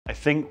I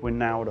think we're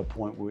now at a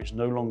point where it's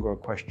no longer a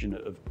question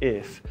of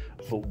if,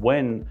 but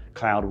when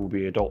cloud will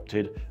be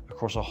adopted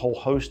across a whole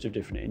host of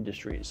different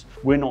industries.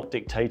 We're not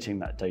dictating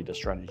that data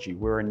strategy.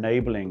 We're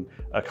enabling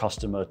a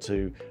customer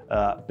to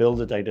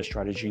build a data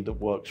strategy that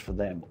works for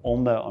them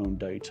on their own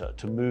data,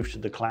 to move to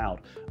the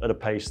cloud at a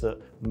pace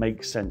that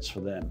makes sense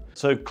for them.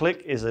 So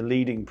Qlik is a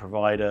leading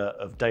provider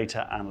of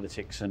data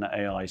analytics and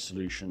AI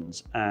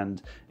solutions.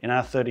 And in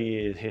our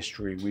 30-year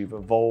history, we've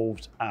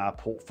evolved our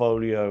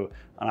portfolio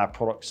and our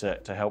product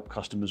set to help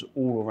customers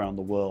all around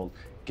the world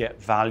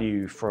get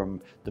value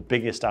from the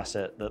biggest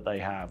asset that they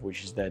have,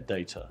 which is their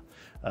data.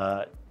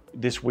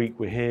 This week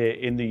we're here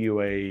in the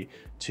UAE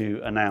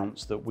to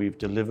announce that we've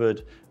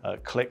delivered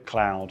Qlik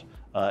Cloud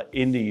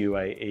in the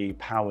UAE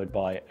powered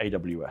by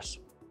AWS.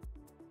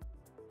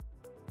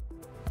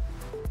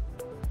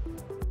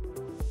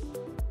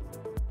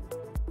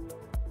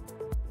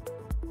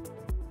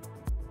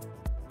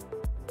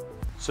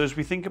 So as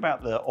we think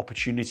about the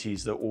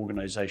opportunities that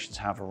organizations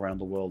have around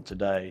the world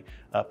today,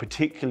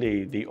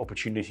 particularly the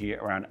opportunity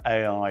around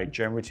AI,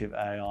 generative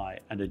AI,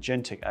 and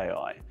agentic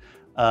AI,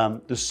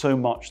 there's so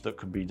much that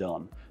can be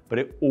done, but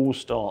it all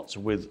starts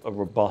with a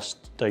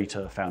robust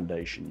data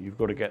foundation. You've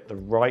got to get the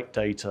right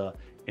data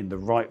in the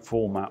right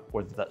format,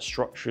 whether that's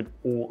structured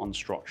or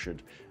unstructured,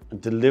 and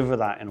deliver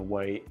that in a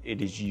way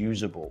it is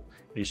usable,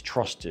 it is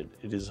trusted,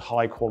 it is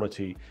high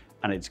quality,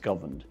 and it's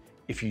governed.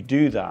 If you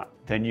do that,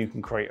 then you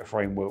can create a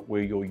framework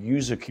where your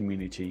user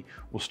community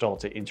will start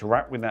to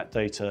interact with that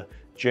data,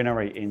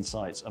 generate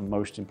insights, and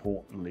most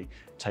importantly,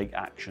 take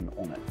action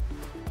on it.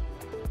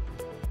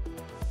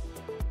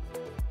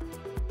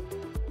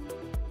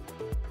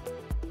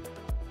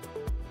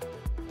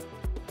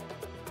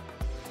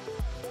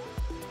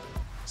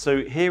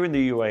 So here in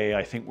the UAE,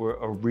 I think we're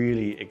at a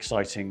really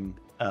exciting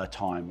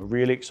time, a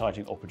really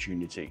exciting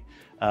opportunity.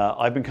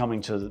 I've been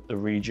coming to the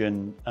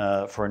region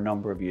for a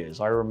number of years.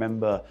 I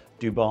remember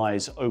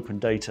Dubai's open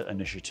data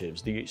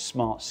initiatives, the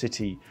smart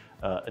city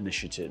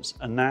initiatives.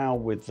 And now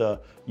with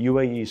the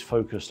UAE's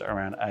focus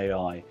around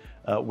AI,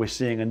 we're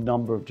seeing a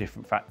number of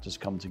different factors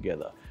come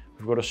together.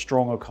 We've got a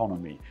strong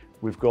economy.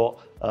 We've got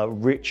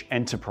rich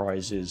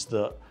enterprises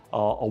that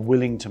are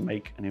willing to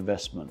make an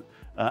investment.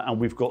 And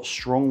we've got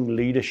strong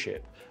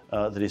leadership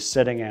that is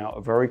setting out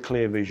a very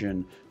clear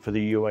vision for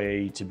the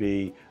UAE to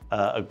be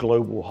a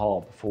global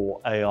hub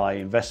for AI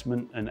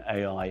investment and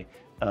AI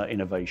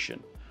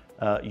innovation.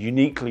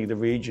 Uniquely, the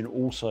region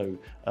also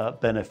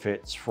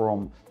benefits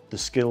from the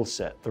skill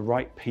set, the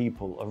right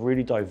people, a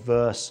really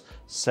diverse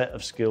set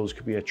of skills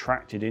could be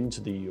attracted into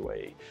the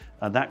UAE.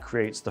 And that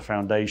creates the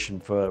foundation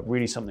for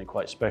really something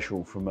quite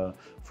special from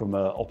an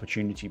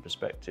opportunity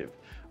perspective.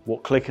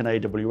 What Qlik and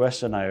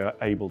AWS are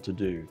able to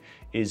do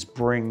is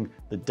bring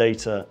the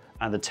data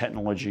and the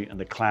technology and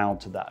the cloud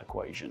to that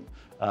equation.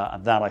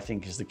 And that, I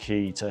think, is the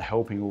key to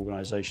helping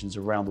organizations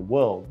around the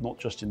world, not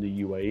just in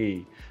the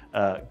UAE,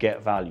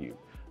 get value.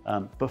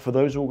 But for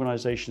those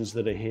organizations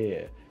that are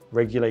here,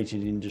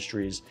 regulated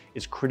industries,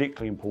 it's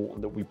critically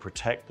important that we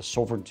protect the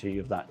sovereignty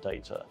of that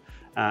data.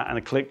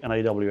 And Qlik and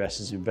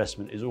AWS's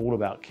investment is all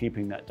about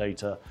keeping that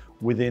data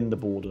within the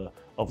border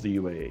of the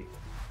UAE.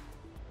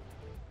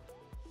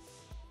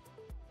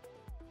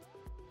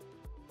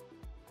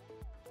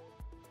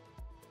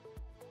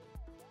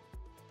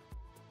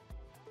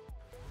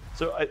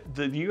 So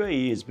the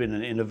UAE has been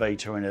an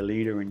innovator and a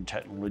leader in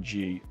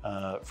technology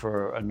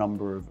for a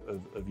number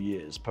of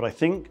years. But I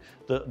think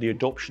that the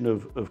adoption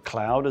of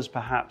cloud has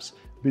perhaps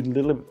been a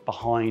little bit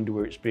behind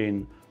where it's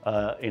been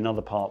in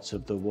other parts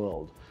of the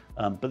world.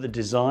 But the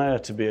desire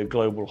to be a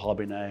global hub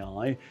in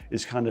AI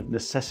is kind of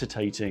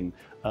necessitating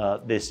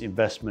this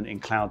investment in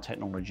cloud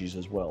technologies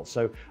as well.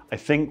 So I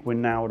think we're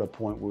now at a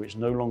point where it's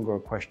no longer a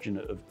question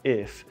of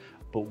if,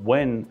 but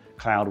when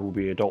cloud will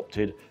be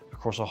adopted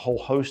across a whole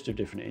host of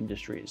different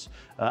industries.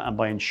 And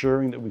by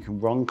ensuring that we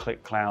can run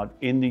Qlik Cloud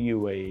in the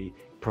UAE,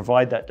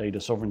 provide that data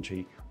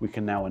sovereignty, we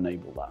can now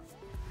enable that.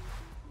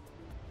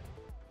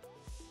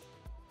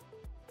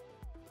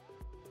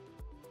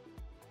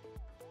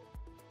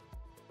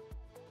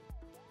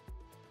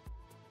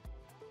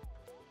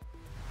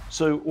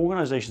 So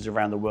organizations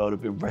around the world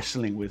have been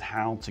wrestling with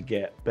how to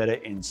get better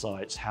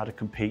insights, how to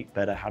compete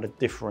better, how to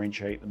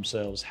differentiate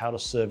themselves, how to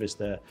service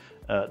their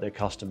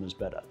customers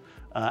better.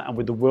 And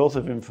with the wealth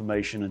of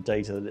information and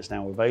data that is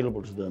now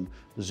available to them,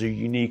 there's a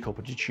unique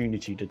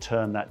opportunity to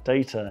turn that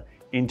data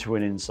into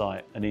an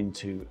insight and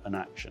into an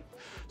action.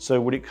 So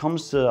when it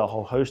comes to a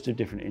whole host of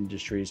different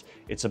industries,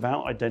 it's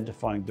about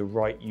identifying the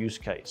right use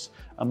case,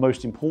 and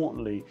most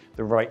importantly,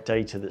 the right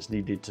data that's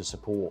needed to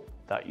support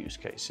that use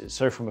cases.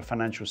 So from a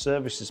financial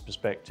services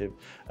perspective,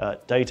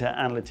 data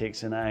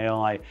analytics and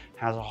AI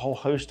has a whole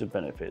host of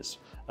benefits.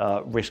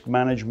 Risk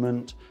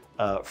management,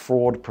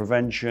 fraud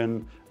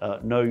prevention,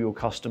 know your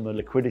customer,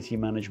 liquidity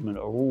management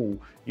are all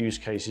use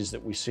cases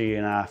that we see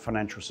in our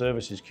financial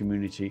services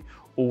community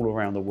all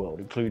around the world,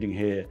 including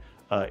here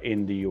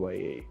in the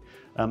UAE.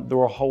 There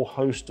are a whole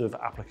host of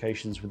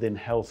applications within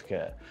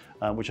healthcare,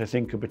 which I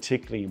think are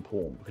particularly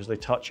important because they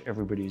touch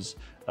everybody's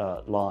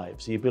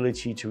lives. The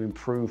ability to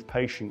improve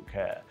patient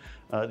care,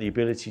 the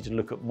ability to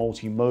look at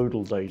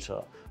multimodal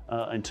data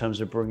in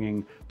terms of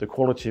bringing the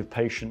quality of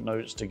patient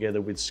notes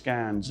together with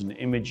scans and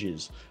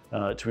images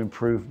to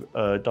improve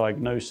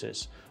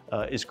diagnosis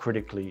is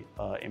critically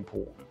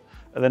important.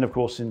 And then, of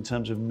course, in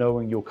terms of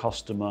knowing your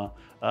customer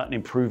and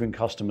improving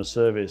customer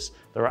service,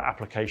 there are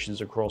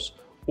applications across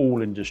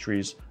all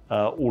industries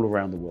all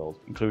around the world,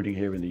 including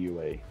here in the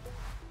UAE.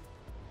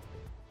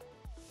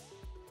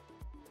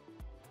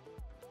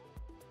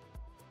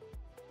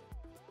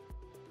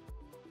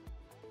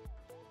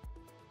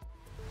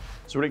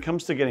 So when it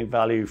comes to getting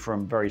value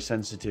from very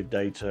sensitive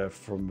data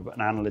from an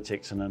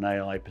analytics and an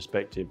AI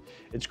perspective,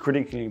 it's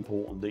critically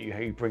important that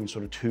you bring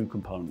sort of two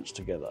components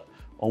together.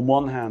 On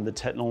one hand, the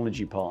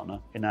technology partner,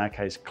 in our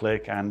case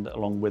Qlik, and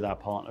along with our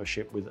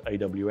partnership with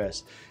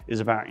AWS, is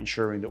about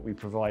ensuring that we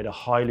provide a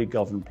highly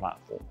governed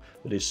platform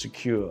that is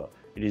secure,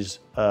 it is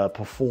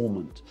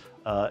performant,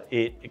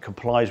 it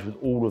complies with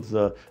all of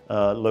the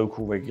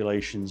local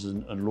regulations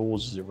and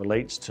laws as it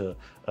relates to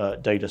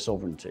data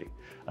sovereignty.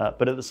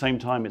 But at the same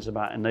time, it's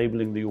about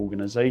enabling the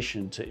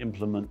organization to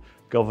implement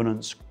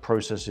governance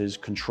processes,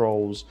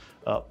 controls,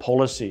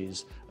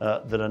 policies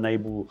that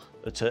enable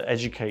to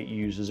educate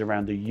users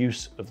around the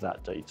use of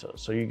that data.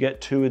 So you get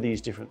two of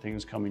these different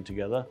things coming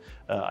together,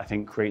 I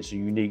think creates a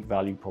unique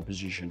value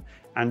proposition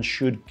and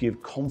should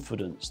give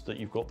confidence that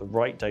you've got the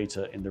right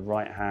data in the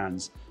right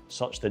hands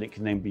such that it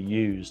can then be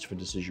used for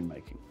decision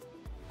making.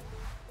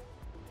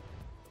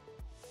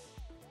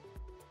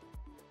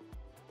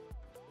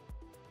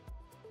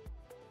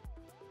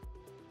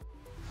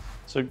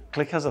 So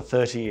Qlik has a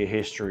 30-year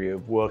history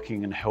of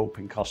working and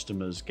helping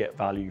customers get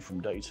value from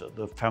data.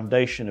 The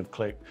foundation of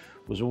Qlik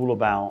was all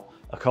about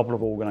a couple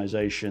of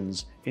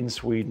organizations in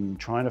Sweden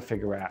trying to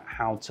figure out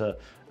how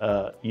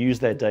to use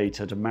their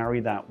data to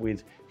marry that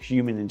with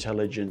human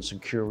intelligence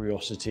and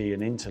curiosity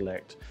and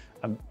intellect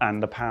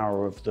and the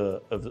power of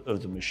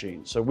the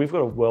machine. So we've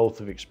got a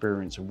wealth of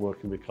experience of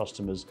working with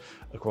customers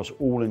across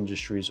all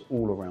industries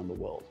all around the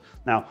world.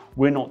 Now,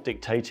 we're not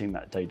dictating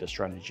that data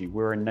strategy.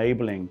 We're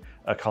enabling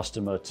a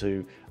customer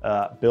to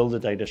build a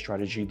data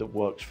strategy that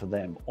works for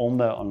them on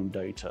their own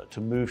data, to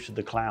move to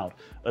the cloud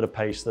at a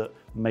pace that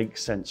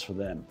makes sense for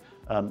them.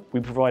 We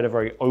provide a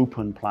very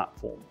open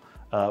platform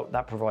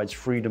that provides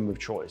freedom of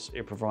choice.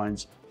 It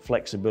provides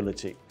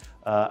flexibility.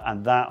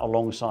 And that,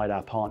 alongside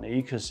our partner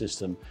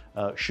ecosystem,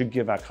 should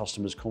give our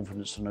customers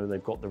confidence to know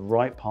they've got the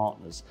right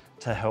partners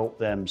to help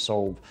them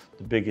solve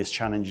the biggest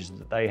challenges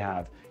that they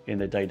have in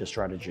their data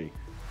strategy.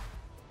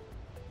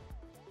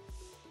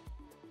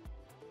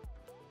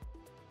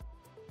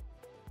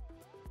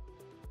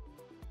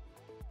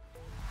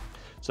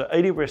 So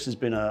AWS has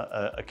been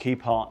a key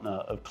partner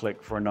of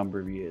Qlik for a number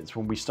of years.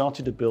 When we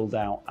started to build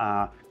out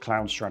our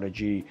cloud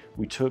strategy,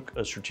 we took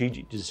a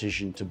strategic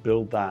decision to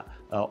build that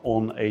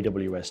on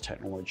AWS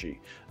technology.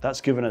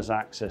 That's given us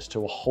access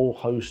to a whole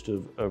host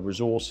of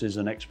resources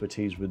and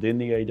expertise within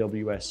the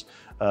AWS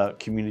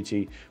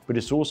community, but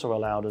it's also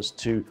allowed us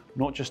to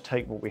not just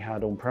take what we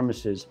had on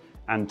premises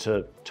and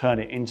to turn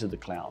it into the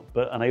cloud,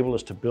 but enable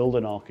us to build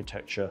an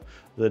architecture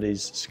that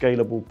is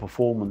scalable,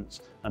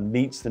 performance, and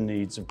meets the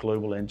needs of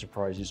global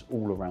enterprises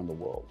all around the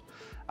world.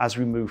 As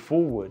we move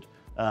forward,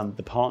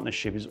 the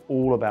partnership is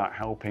all about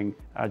helping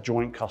our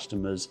joint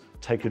customers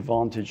take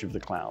advantage of the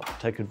cloud,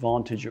 take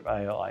advantage of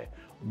AI,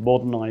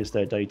 modernize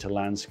their data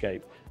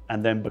landscape,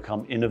 and then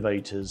become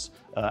innovators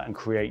and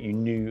create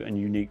new and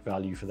unique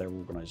value for their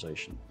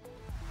organization.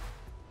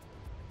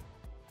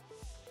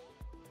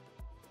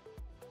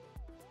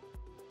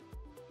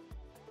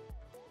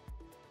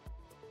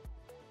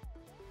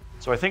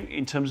 So I think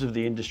in terms of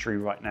the industry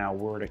right now,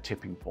 we're at a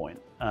tipping point.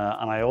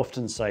 And I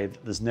often say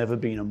that there's never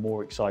been a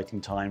more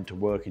exciting time to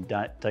work in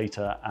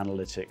data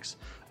analytics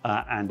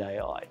and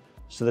AI.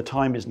 So the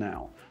time is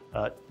now.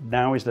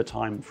 Now is the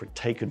time to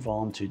take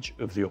advantage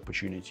of the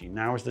opportunity.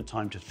 Now is the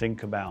time to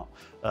think about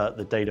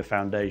the data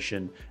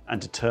foundation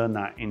and to turn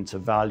that into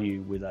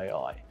value with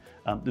AI.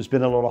 There's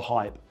been a lot of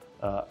hype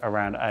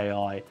around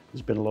AI.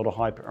 There's been a lot of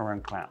hype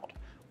around cloud.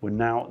 We're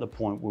now at the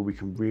point where we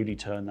can really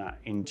turn that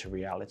into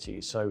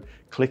reality. So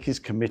Qlik is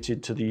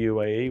committed to the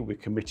UAE, we're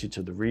committed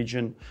to the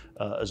region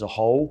as a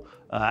whole,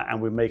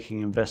 and we're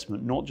making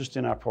investment not just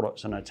in our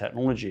products and our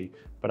technology,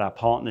 but our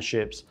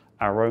partnerships,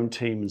 our own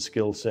team and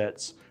skill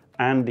sets,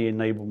 and the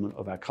enablement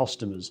of our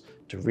customers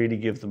to really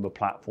give them a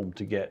platform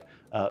to get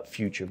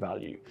future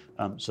value.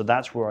 So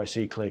that's where I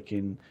see Qlik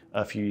in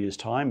a few years'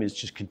 time, is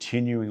just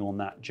continuing on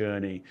that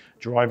journey,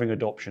 driving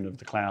adoption of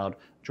the cloud,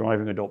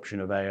 driving adoption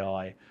of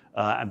AI,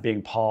 and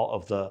being part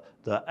of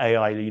the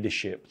AI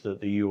leadership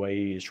that the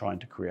UAE is trying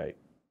to create.